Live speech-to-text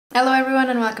Hello everyone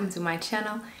and welcome to my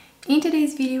channel. In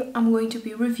today's video I'm going to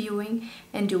be reviewing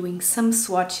and doing some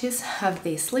swatches of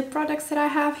these lip products that I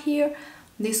have here.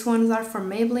 These ones are from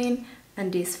Maybelline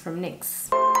and these from NYX.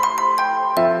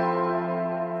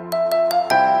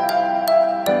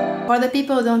 For the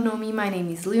people who don't know me, my name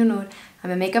is Leonor.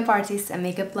 I'm a makeup artist, a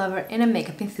makeup lover and a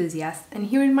makeup enthusiast, and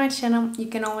here in my channel you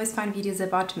can always find videos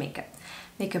about makeup.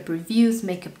 Makeup reviews,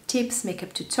 makeup tips,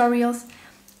 makeup tutorials.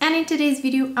 And in today's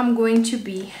video I'm going to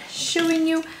be showing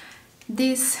you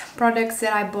these products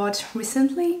that I bought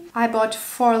recently. I bought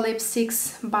 4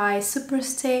 lipsticks by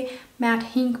Superstay,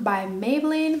 Matte Ink by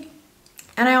Maybelline,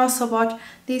 and I also bought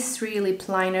these 3 lip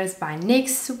liners by NYX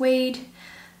Suede.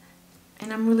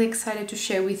 And I'm really excited to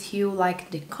share with you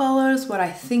like the colors, what I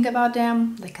think about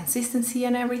them, the consistency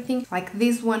and everything. Like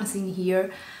these ones in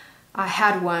here, I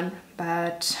had one,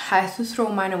 but I had to throw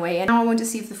mine away, and now I want to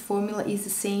see if the formula is the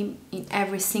same in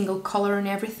every single color and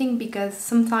everything, because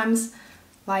sometimes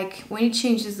like when it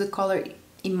changes the color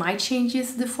it might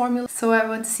changes the formula. So I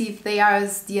want to see if they are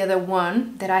as the other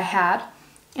one that I had.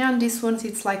 And this one,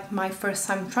 it's like my first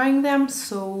time trying them,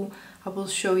 so I will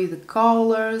show you the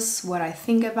colors, what I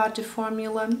think about the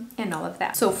formula and all of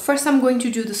that. So first I'm going to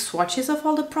do the swatches of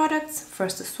all the products.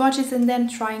 First the swatches and then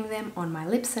trying them on my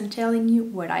lips and telling you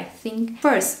what I think.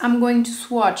 First I'm going to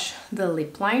swatch the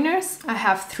lip liners. I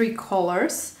have 3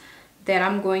 colors that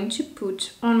I'm going to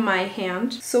put on my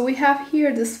hand. So we have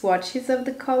here the swatches of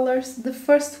the colors. The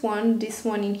first one, this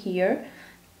one in here,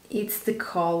 it's the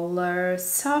color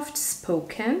Soft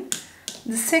Spoken.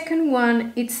 The second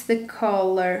one, it's the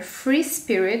color Free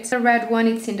Spirit. The red one,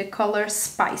 it's in the color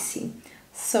Spicy.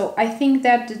 So I think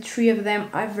that the 3 of them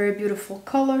are very beautiful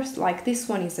colors. Like this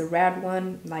one is a red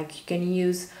one, like you can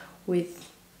use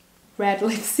with red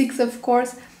lipsticks, of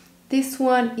course. This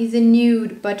one is a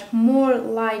nude, but more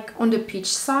like on the peach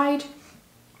side.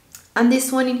 And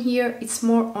this one in here, it's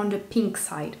more on the pink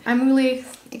side. I'm really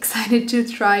excited to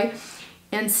try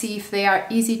and see if they are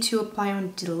easy to apply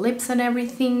on the lips and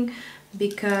everything,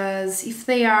 because if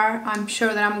they are, I'm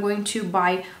sure that I'm going to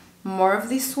buy more of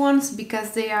these ones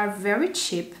because they are very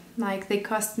cheap. Like they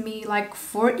cost me like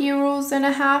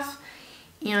 €4.50,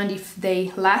 and if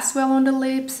they last well on the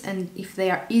lips and if they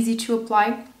are easy to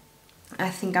apply, I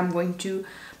think I'm going to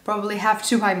probably have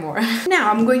to buy more.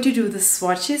 Now I'm going to do the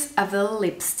swatches of the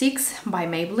lipsticks by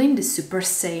Maybelline, the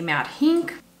Superstay Matte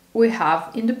Ink. We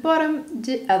have in the bottom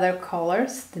the other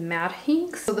colors, the matte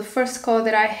ink. So the first color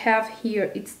that I have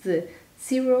here, it's the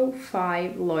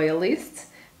 05 Loyalist.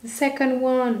 The second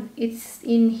one, it's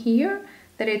in here,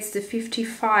 that it's the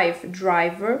 55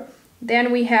 Driver. Then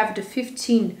we have the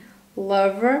 15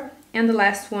 Lover, and the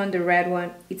last one, the red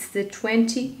one, it's the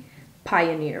 20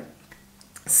 Pioneer.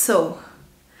 So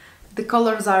the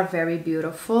colors are very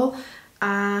beautiful.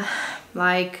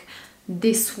 Like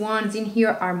these ones in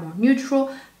here are more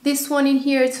neutral. This one in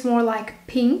here, it's more like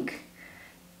pink,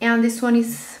 and this one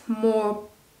is more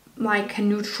like a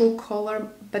neutral color,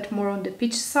 but more on the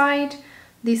peach side.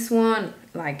 This one,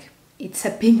 like, it's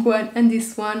a pink one, and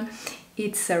this one,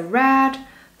 it's a red.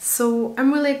 So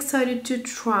I'm really excited to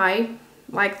try.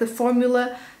 Like the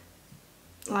formula,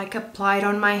 like applied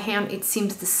on my hand, it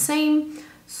seems the same.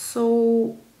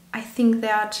 So I think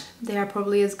that they are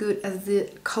probably as good as the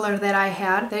color that I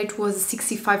had. That it was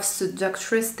 65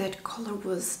 Seductress. That color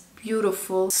was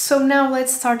beautiful. So now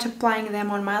let's start applying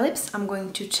them on my lips. I'm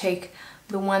going to take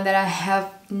the one that I have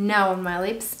now on my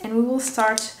lips, and we will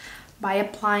start by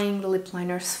applying the lip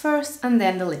liners first and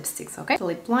then the lipsticks, okay? The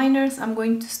lip liners, I'm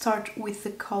going to start with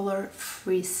the color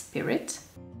Free Spirit.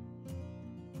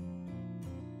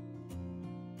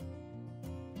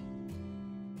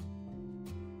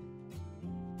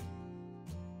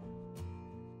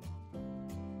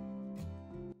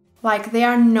 Like they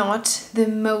are not the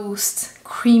most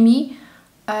creamy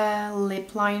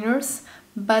lip liners,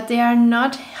 but they are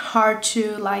not hard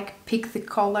to like pick the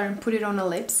color and put it on the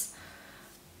lips.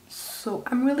 So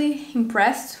I'm really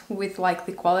impressed with like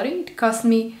the quality. It cost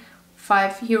me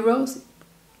 €5,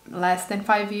 less than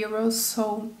 €5,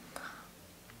 so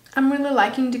I'm really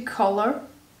liking the color.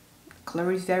 The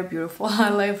color is very beautiful. I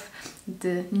love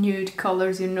the nude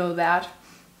colors, you know that.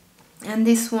 And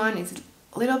this one is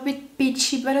a little bit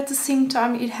peachy, but at the same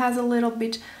time it has a little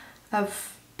bit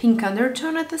of pink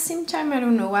undertone at the same time. I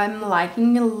don't know, I'm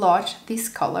liking a lot this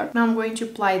color. Now I'm going to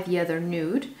apply the other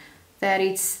nude, that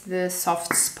it's the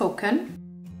Soft Spoken.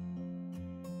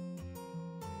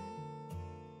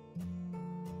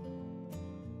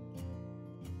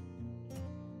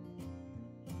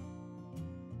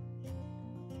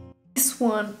 This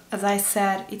one, as I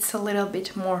said, it's a little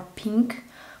bit more pink,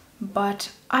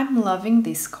 but I'm loving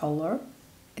this color.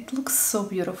 It looks so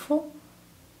beautiful.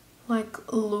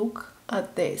 Like, look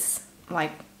at this.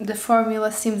 Like, the formula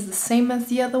seems the same as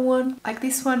the other one. Like,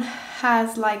 this one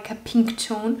has like a pink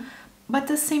tone, but at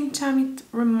the same time it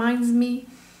reminds me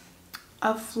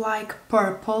of like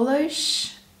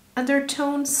purplish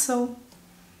undertones, so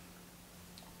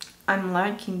I'm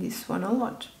liking this one a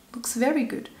lot. Looks very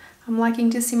good. I'm liking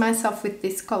to see myself with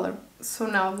this color. So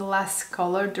now the last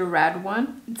color, the red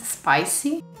one, it's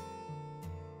spicy.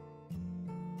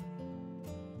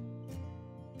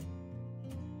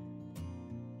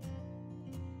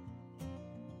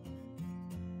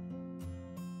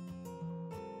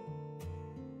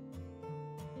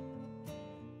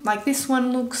 Like, this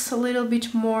one looks a little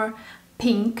bit more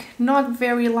pink, not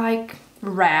very like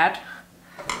red.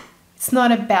 It's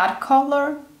not a bad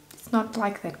color. It's not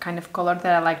like that kind of color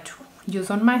that I like to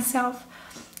use on myself.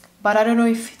 But I don't know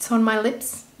if it's on my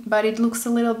lips, but it looks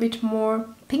a little bit more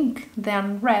pink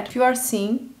than red. If you are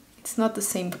seeing, it's not the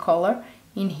same color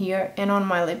in here and on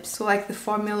my lips. So like the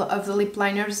formula of the lip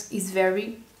liners is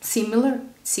very similar,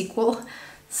 it's equal.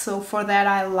 So for that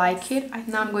I like it.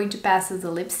 Now I'm going to pass to the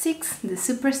lipsticks, the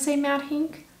Superstay Matte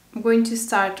Ink. I'm going to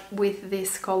start with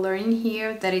this color in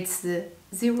here, that it's the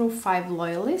 05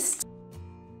 Loyalist.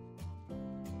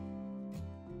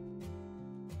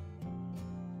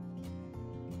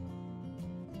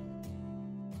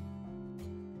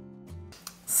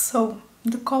 So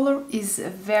the color is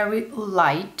very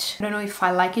light. I don't know if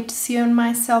I like it to see on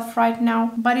myself right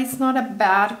now, but it's not a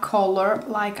bad color.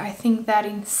 Like, I think that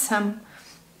in some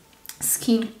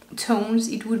skin tones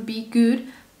it would be good,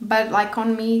 but like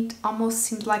on me it almost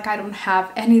seems like I don't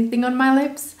have anything on my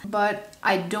lips. But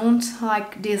I don't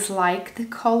like dislike the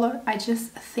color, I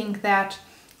just think that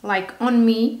like on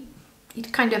me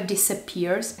it kind of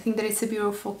disappears. I think that it's a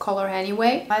beautiful color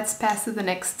anyway. Let's pass to the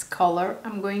next color.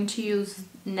 I'm going to use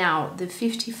now the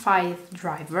 55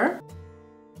 Driver.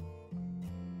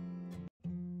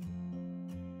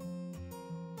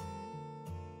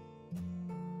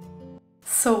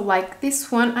 So like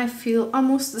this one I feel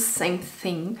almost the same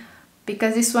thing,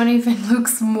 because this one even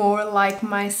looks more like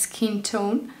my skin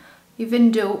tone,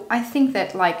 even though I think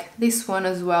that like this one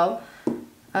as well,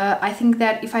 I think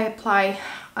that if I apply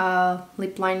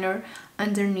lip liner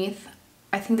underneath,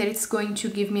 I think that it's going to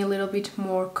give me a little bit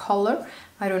more color.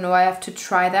 I don't know, I have to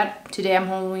try that. Today I'm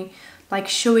only like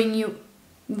showing you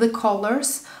the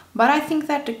colors, but I think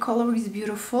that the color is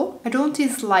beautiful. I don't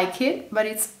dislike it, but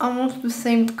it's almost the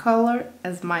same color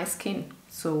as my skin,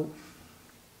 so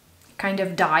it kind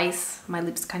of dies, my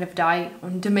lips kind of die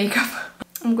on the makeup.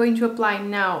 I'm going to apply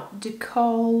now the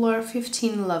color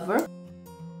 15 Lover.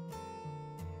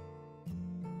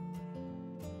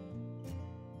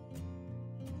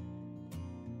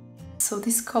 So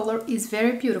this color is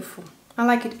very beautiful. I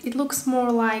like it. It looks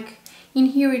more like, in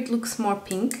here it looks more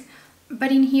pink, but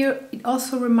in here it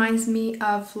also reminds me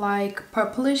of like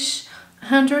purplish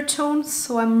undertones,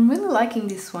 so I'm really liking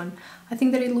this one. I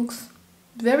think that it looks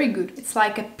very good. It's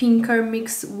like a pinker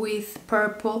mix with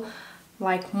purple,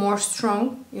 like more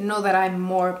strong. You know that I'm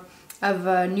more of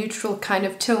a neutral kind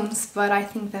of tones, but I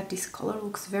think that this color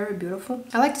looks very beautiful.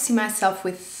 I like to see myself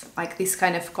with like this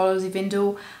kind of colors, even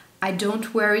though I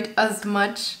don't wear it as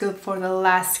much. Go for the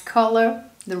last color,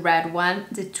 the red one,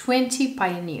 the 20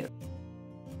 Pioneer.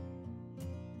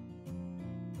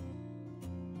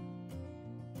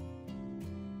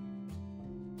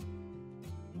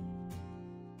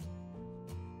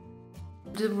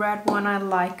 The red one I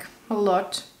like a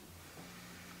lot,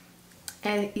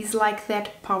 and it's like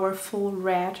that powerful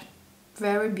red,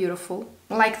 very beautiful.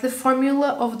 Like the formula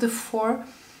of the four,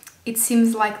 it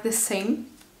seems like the same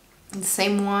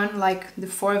one, like the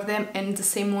four of them, and the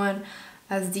same one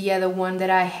as the other one that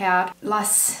I had.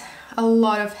 Lasts a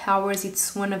lot of hours.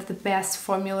 It's one of the best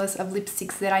formulas of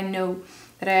lipsticks that I know,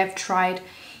 that I have tried,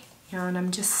 and I'm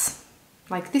just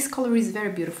like, this color is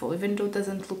very beautiful, even though it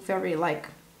doesn't look very like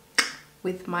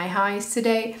with my eyes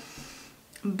today,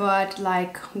 but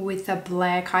like with a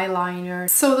black eyeliner.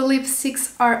 So the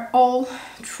lipsticks are all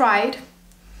tried,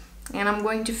 and I'm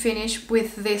going to finish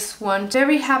with this one.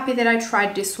 Very happy that I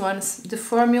tried this one. The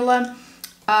formula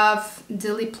of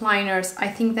the lip liners, I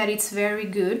think that it's very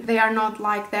good. They are not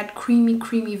like that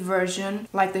creamy version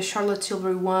like the Charlotte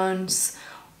Tilbury ones,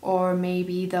 or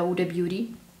maybe the Huda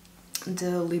Beauty,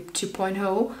 the Lip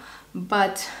 2.0,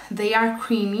 but they are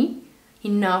creamy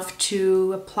enough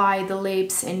to apply the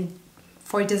lips, and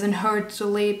for it doesn't hurt the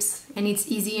lips, and it's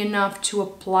easy enough to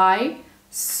apply.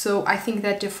 So I think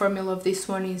that the formula of this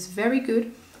one is very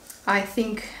good. I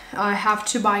think I have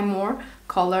to buy more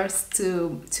colors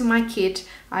to my kit.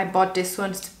 I bought this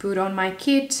one to put on my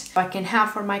kit, I can have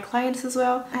for my clients as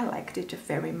well. I liked it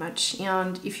very much,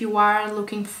 and if you are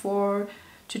looking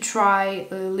to try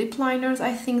lip liners,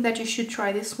 I think that you should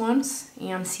try these ones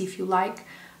and see if you like,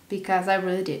 because I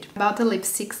really did. About the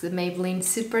lipsticks, the Maybelline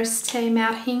Superstay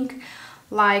Matte Ink,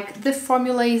 like the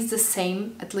formula is the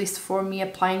same, at least for me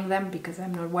applying them, because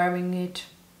I'm not wearing it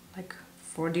like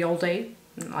for the whole day.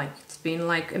 Like it's been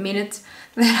like a minute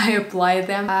that I applied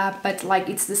them, but like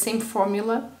it's the same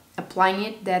formula applying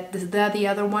it that the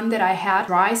other one that I had.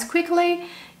 Dries quickly,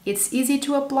 it's easy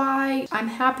to apply. I'm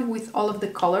happy with all of the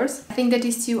colors. I think that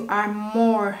these two are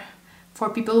more for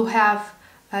people who have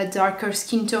a darker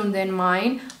skin tone than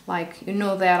mine. Like, you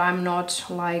know that I'm not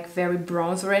like very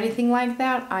bronze or anything like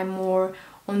that. I'm more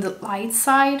on the light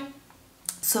side.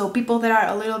 So people that are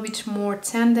a little bit more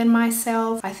tan than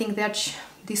myself, I think that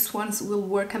these ones will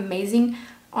work amazing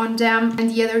on them.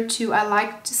 And the other two, I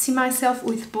like to see myself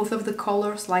with both of the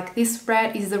colors. Like this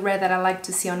red is the red that I like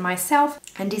to see on myself,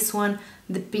 and this one,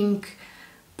 the pink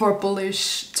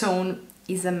purplish tone,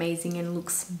 is amazing and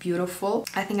looks beautiful.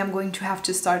 I think I'm going to have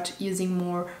to start using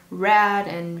more red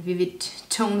and vivid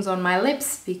tones on my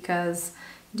lips, because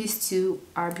these two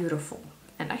are beautiful.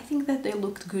 And I think that they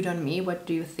looked good on me. What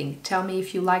do you think? Tell me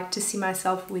if you like to see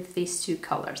myself with these two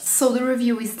colors. So the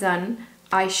review is done.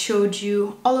 I showed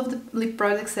you all of the lip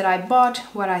products that I bought,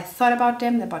 what I thought about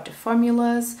them, about the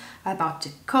formulas, about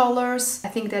the colors. I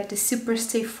think that the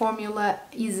Superstay formula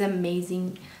is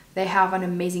amazing. They have an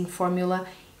amazing formula.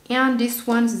 And these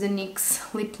ones, the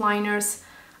NYX lip liners,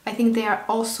 I think they are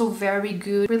also very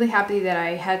good. Really happy that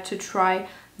I had to try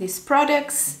these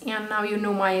products, and now you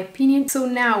know my opinion. So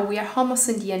now we are almost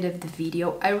at the end of the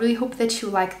video. I really hope that you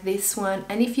like this one,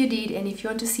 and if you did, and if you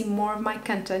want to see more of my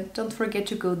content, don't forget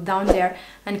to go down there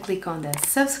and click on the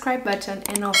subscribe button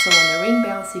and also on the ring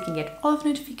bell so you can get all of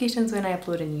notifications when I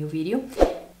upload a new video.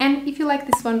 And if you like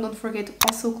this one, don't forget to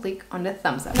also click on the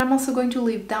thumbs up. And I'm also going to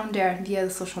leave down there the other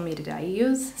social media that I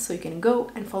use, so you can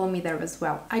go and follow me there as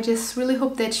well. I just really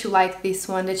hope that you like this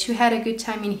one, that you had a good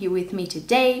time in here with me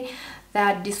today,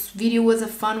 that this video was a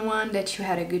fun one, that you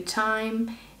had a good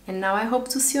time. And now I hope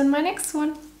to see you on my next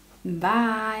one.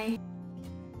 Bye!